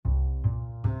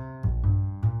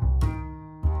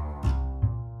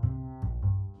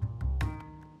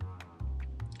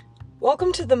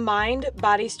Welcome to the Mind,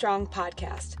 Body, Strong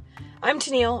podcast. I'm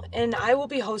Tennille, and I will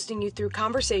be hosting you through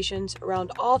conversations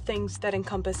around all things that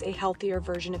encompass a healthier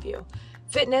version of you.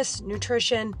 Fitness,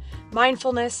 nutrition,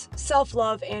 mindfulness,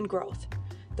 self-love, and growth.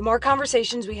 The more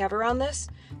conversations we have around this,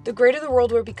 the greater the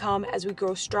world will become as we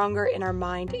grow stronger in our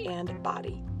mind and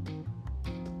body.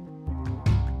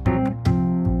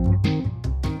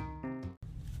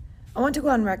 I want to go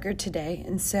on record today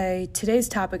and say today's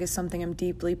topic is something I'm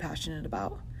deeply passionate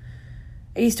about.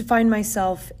 I used to find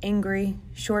myself angry,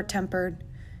 short-tempered,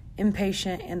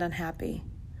 impatient, and unhappy.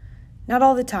 Not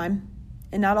all the time,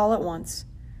 and not all at once,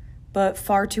 but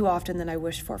far too often than I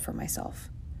wished for myself.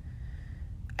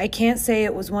 I can't say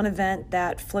it was one event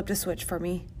that flipped a switch for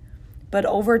me, but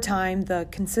over time, the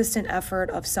consistent effort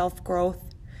of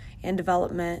self-growth and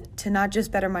development to not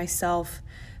just better myself,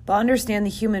 but understand the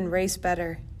human race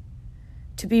better,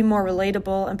 to be more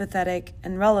relatable, empathetic,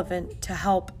 and relevant to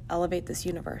help elevate this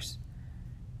universe.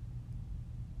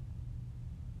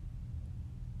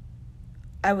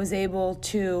 I was able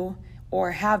to,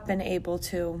 or have been able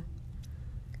to,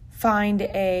 find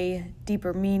a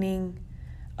deeper meaning,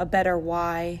 a better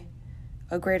why,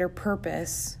 a greater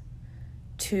purpose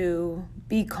to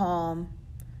be calm,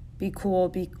 be cool,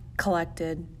 be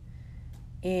collected,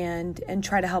 and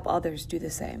try to help others do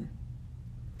the same.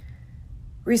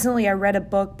 Recently, I read a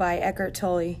book by Eckhart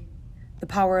Tolle, The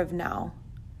Power of Now.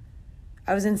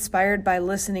 I was inspired by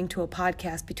listening to a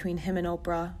podcast between him and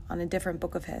Oprah on a different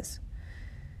book of his.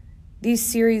 These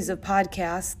series of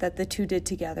podcasts that the two did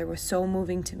together was so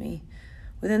moving to me.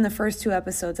 Within the first 2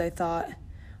 episodes, I thought,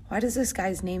 why does this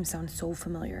guy's name sound so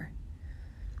familiar?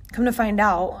 Come to find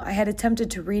out, I had attempted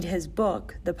to read his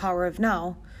book, The Power of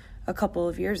Now, a couple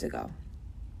of years ago.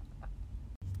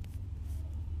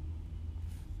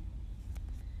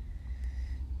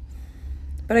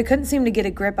 But I couldn't seem to get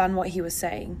a grip on what he was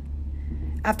saying.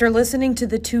 After listening to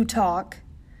the two talk,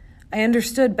 I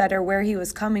understood better where he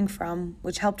was coming from,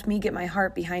 which helped me get my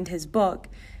heart behind his book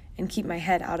and keep my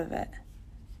head out of it.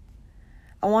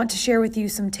 I want to share with you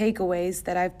some takeaways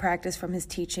that I've practiced from his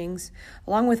teachings,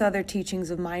 along with other teachings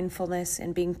of mindfulness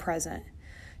and being present,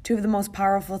 2 of the most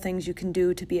powerful things you can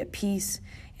do to be at peace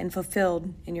and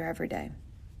fulfilled in your everyday.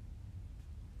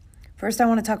 First, I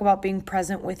want to talk about being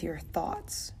present with your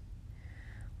thoughts.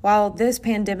 While this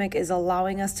pandemic is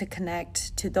allowing us to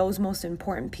connect to those most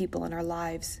important people in our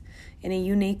lives in a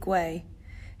unique way,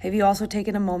 have you also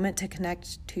taken a moment to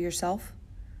connect to yourself?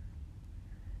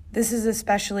 This is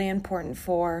especially important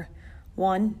for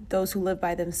 1, those who live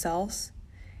by themselves,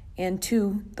 and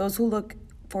 2, those who look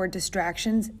for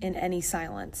distractions in any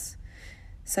silence,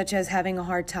 such as having a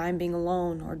hard time being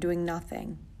alone or doing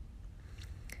nothing.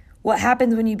 What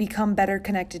happens when you become better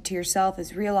connected to yourself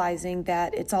is realizing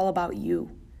that it's all about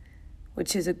you,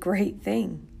 which is a great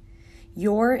thing.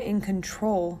 You're in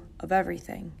control of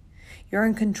everything. You're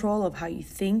in control of how you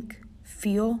think,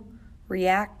 feel,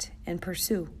 react, and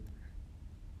pursue.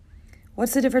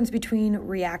 What's the difference between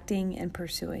reacting and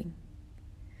pursuing?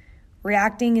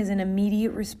 Reacting is an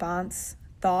immediate response,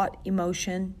 thought,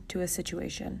 emotion to a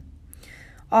situation.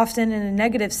 Often in a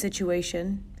negative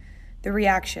situation, the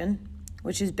reaction,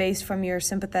 which is based from your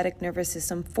sympathetic nervous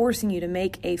system forcing you to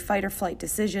make a fight or flight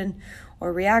decision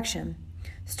or reaction,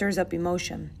 stirs up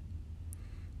emotion.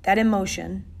 That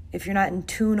emotion, if you're not in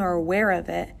tune or aware of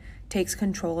it, takes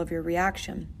control of your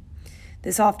reaction.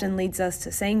 This often leads us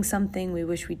to saying something we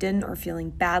wish we didn't or feeling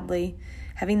badly,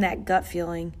 having that gut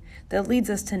feeling that leads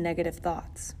us to negative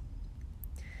thoughts.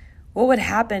 What would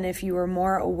happen if you were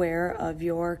more aware of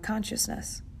your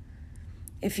consciousness?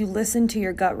 If you listened to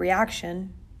your gut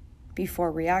reaction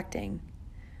before reacting,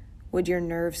 would your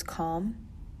nerves calm?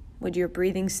 Would your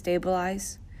breathing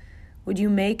stabilize? Would you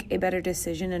make a better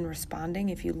decision in responding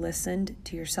if you listened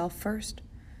to yourself first?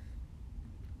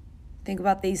 Think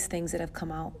about these things that have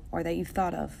come out or that you've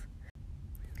thought of.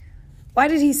 Why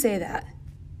did he say that?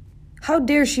 How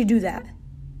dare she do that?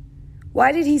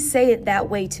 Why did he say it that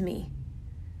way to me?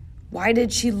 Why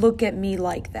did she look at me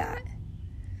like that?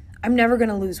 I'm never going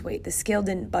to lose weight. The scale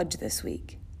didn't budge this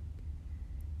week.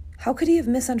 How could he have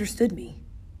misunderstood me?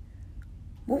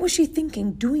 What was she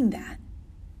thinking doing that?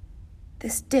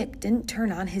 This dick didn't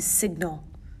turn on his signal.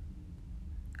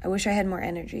 I wish I had more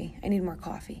energy. I need more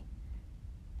coffee.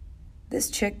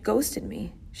 This chick ghosted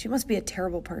me. She must be a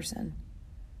terrible person.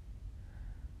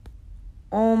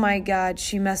 Oh my God,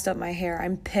 she messed up my hair.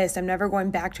 I'm pissed. I'm never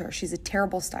going back to her. She's a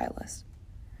terrible stylist.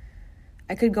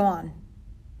 I could go on.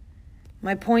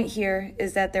 My point here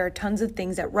is that there are tons of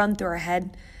things that run through our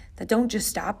head that don't just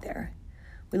stop there.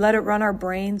 We let it run our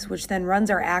brains, which then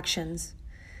runs our actions.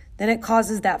 Then it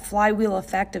causes that flywheel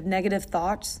effect of negative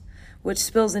thoughts, which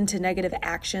spills into negative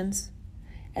actions,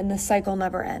 and the cycle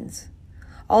never ends.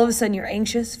 All of a sudden, you're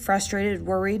anxious, frustrated,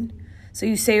 worried, so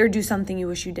you say or do something you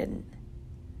wish you didn't.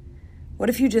 What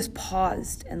if you just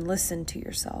paused and listened to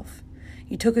yourself?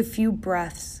 You took a few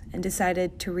breaths and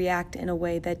decided to react in a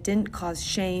way that didn't cause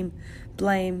shame,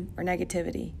 blame, or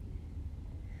negativity.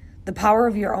 The power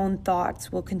of your own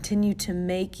thoughts will continue to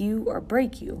make you or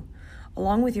break you,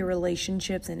 along with your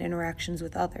relationships and interactions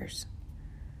with others.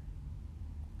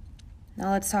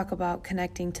 Now let's talk about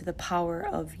connecting to the power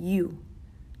of you.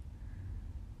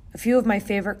 A few of my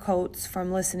favorite quotes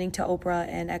from listening to Oprah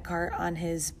and Eckhart on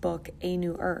his book, A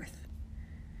New Earth.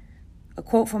 A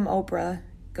quote from Oprah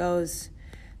goes,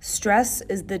 "Stress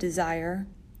is the desire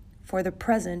for the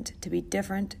present to be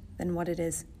different than what it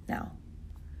is now."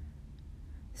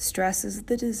 Stress is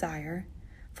the desire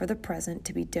for the present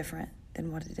to be different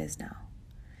than what it is now.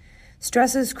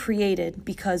 Stress is created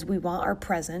because we want our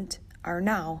present, our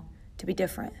now, to be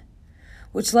different,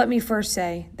 which let me first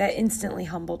say that instantly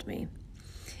humbled me.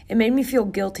 It made me feel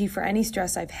guilty for any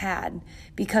stress I've had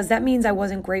because that means I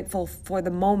wasn't grateful for the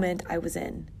moment I was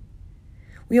in.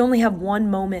 We only have one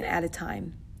moment at a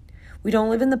time. We don't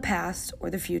live in the past or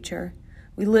the future.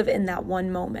 We live in that one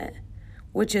moment,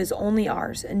 which is only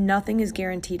ours, and nothing is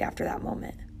guaranteed after that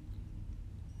moment.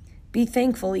 Be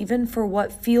thankful even for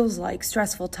what feels like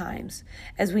stressful times,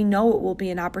 as we know it will be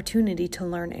an opportunity to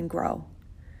learn and grow.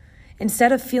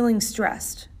 Instead of feeling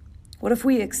stressed, what if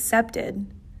we accepted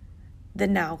the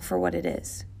now for what it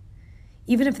is?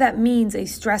 Even if that means a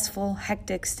stressful,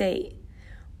 hectic state,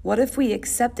 what if we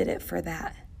accepted it for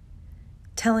that?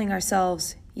 Telling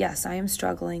ourselves, yes, I am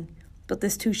struggling, but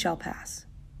this too shall pass.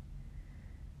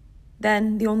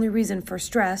 Then the only reason for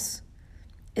stress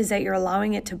is that you're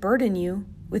allowing it to burden you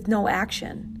with no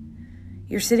action.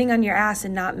 You're sitting on your ass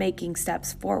and not making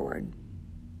steps forward.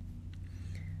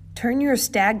 Turn your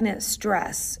stagnant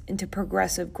stress into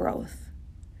progressive growth.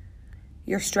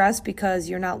 You're stressed because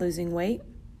you're not losing weight,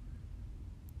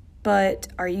 but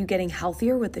are you getting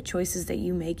healthier with the choices that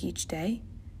you make each day?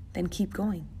 Then keep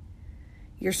going.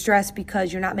 You're stressed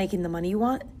because you're not making the money you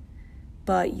want,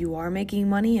 but you are making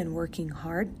money and working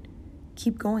hard.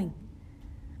 Keep going.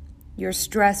 You're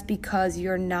stressed because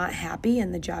you're not happy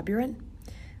in the job you're in,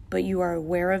 but you are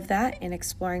aware of that and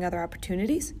exploring other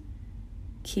opportunities.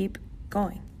 Keep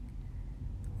going.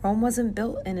 Rome wasn't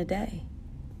built in a day.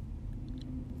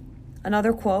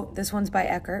 Another quote, this one's by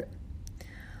Eckhart.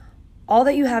 All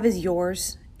that you have is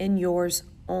yours and yours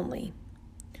only.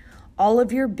 All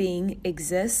of your being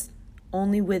exists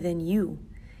only within you,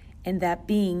 and that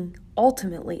being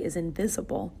ultimately is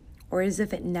invisible, or as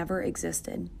if it never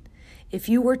existed. If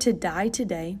you were to die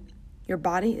today, your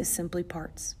body is simply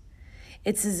parts.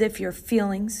 It's as if your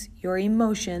feelings, your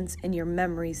emotions, and your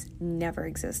memories never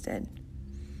existed.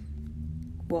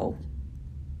 Whoa.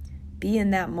 Be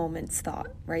in that moment's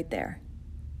thought right there.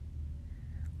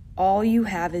 All you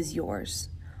have is yours.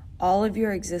 All of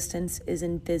your existence is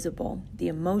invisible. The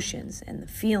emotions and the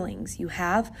feelings you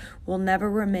have will never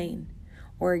remain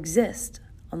or exist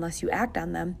unless you act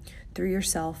on them through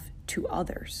yourself to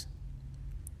others.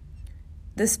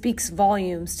 This speaks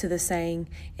volumes to the saying,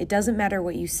 it doesn't matter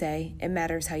what you say, it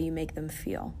matters how you make them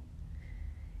feel.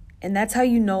 And that's how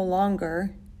you no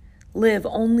longer live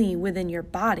only within your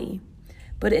body,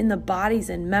 but in the bodies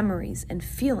and memories and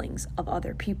feelings of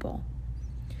other people.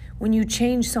 When you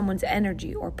change someone's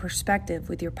energy or perspective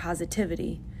with your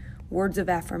positivity, words of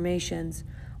affirmations,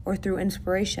 or through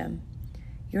inspiration,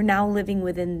 you're now living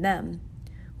within them,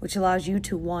 which allows you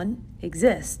to, 1,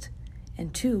 exist,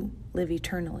 and 2, live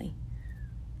eternally.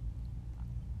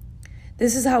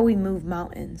 This is how we move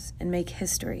mountains and make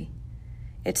history.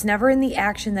 It's never in the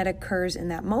action that occurs in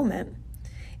that moment.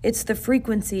 It's the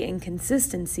frequency and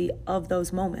consistency of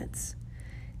those moments.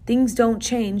 Things don't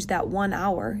change that 1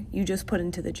 hour you just put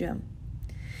into the gym.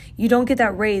 You don't get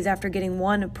that raise after getting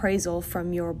one appraisal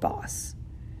from your boss.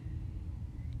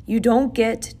 You don't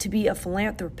get to be a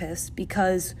philanthropist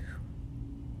because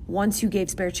once you gave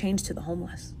spare change to the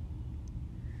homeless.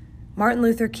 Martin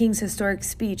Luther King's historic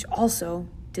speech also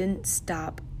didn't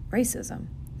stop racism.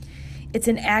 It's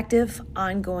an active,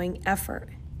 ongoing effort.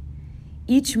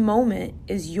 Each moment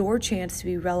is your chance to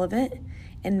be relevant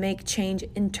and make change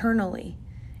internally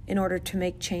in order to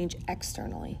make change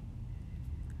externally.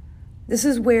 This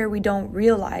is where we don't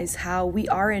realize how we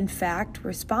are in fact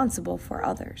responsible for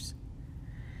others.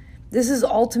 This is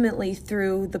ultimately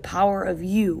through the power of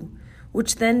you,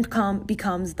 which then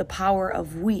becomes the power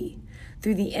of we,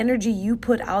 through the energy you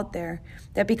put out there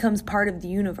that becomes part of the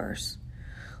universe.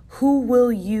 Who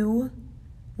will your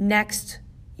next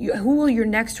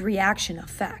reaction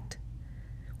affect?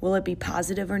 Will it be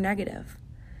positive or negative?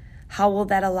 How will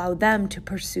that allow them to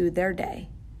pursue their day?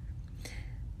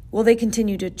 Will they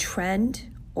continue to trend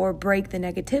or break the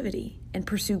negativity and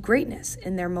pursue greatness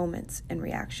in their moments and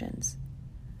reactions?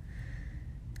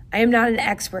 I am not an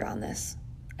expert on this.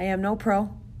 I am no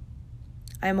pro.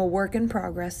 I am a work in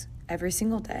progress every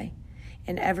single day,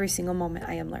 and every single moment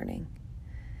I am learning.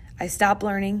 I stop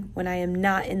learning when I am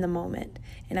not in the moment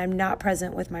and I'm not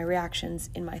present with my reactions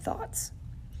in my thoughts.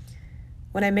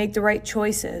 When I make the right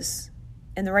choices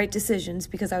and the right decisions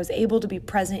because I was able to be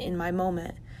present in my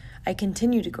moment, I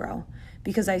continue to grow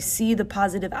because I see the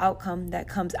positive outcome that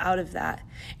comes out of that,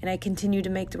 and I continue to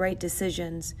make the right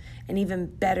decisions and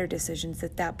even better decisions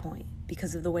at that point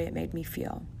because of the way it made me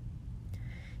feel.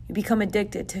 You become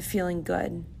addicted to feeling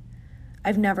good.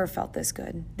 I've never felt this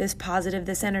good, this positive,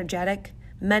 this energetic,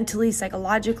 mentally,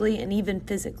 psychologically, and even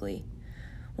physically.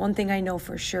 One thing I know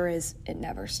for sure is it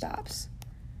never stops.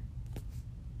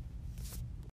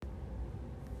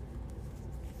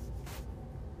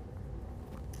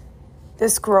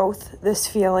 This growth, this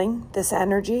feeling, this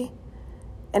energy,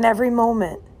 in every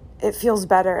moment, it feels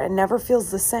better and never feels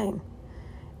the same.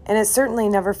 And it certainly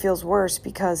never feels worse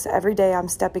because every day I'm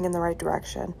stepping in the right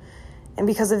direction. And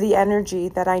because of the energy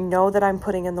that I know that I'm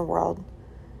putting in the world,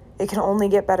 it can only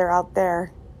get better out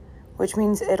there, which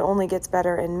means it only gets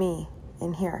better in me,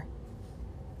 in here.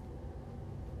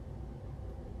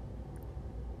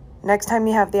 Next time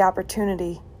you have the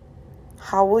opportunity,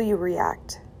 how will you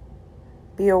react?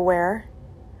 Be aware,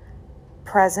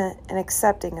 present, and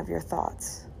accepting of your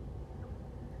thoughts.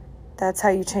 That's how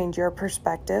you change your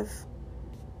perspective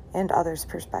and others'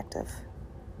 perspective.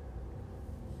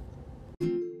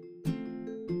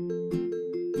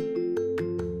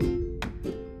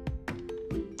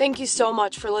 Thank you so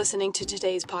much for listening to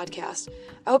today's podcast.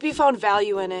 I hope you found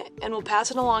value in it and will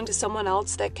pass it along to someone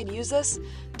else that could use this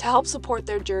to help support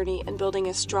their journey in building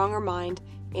a stronger mind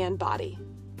and body.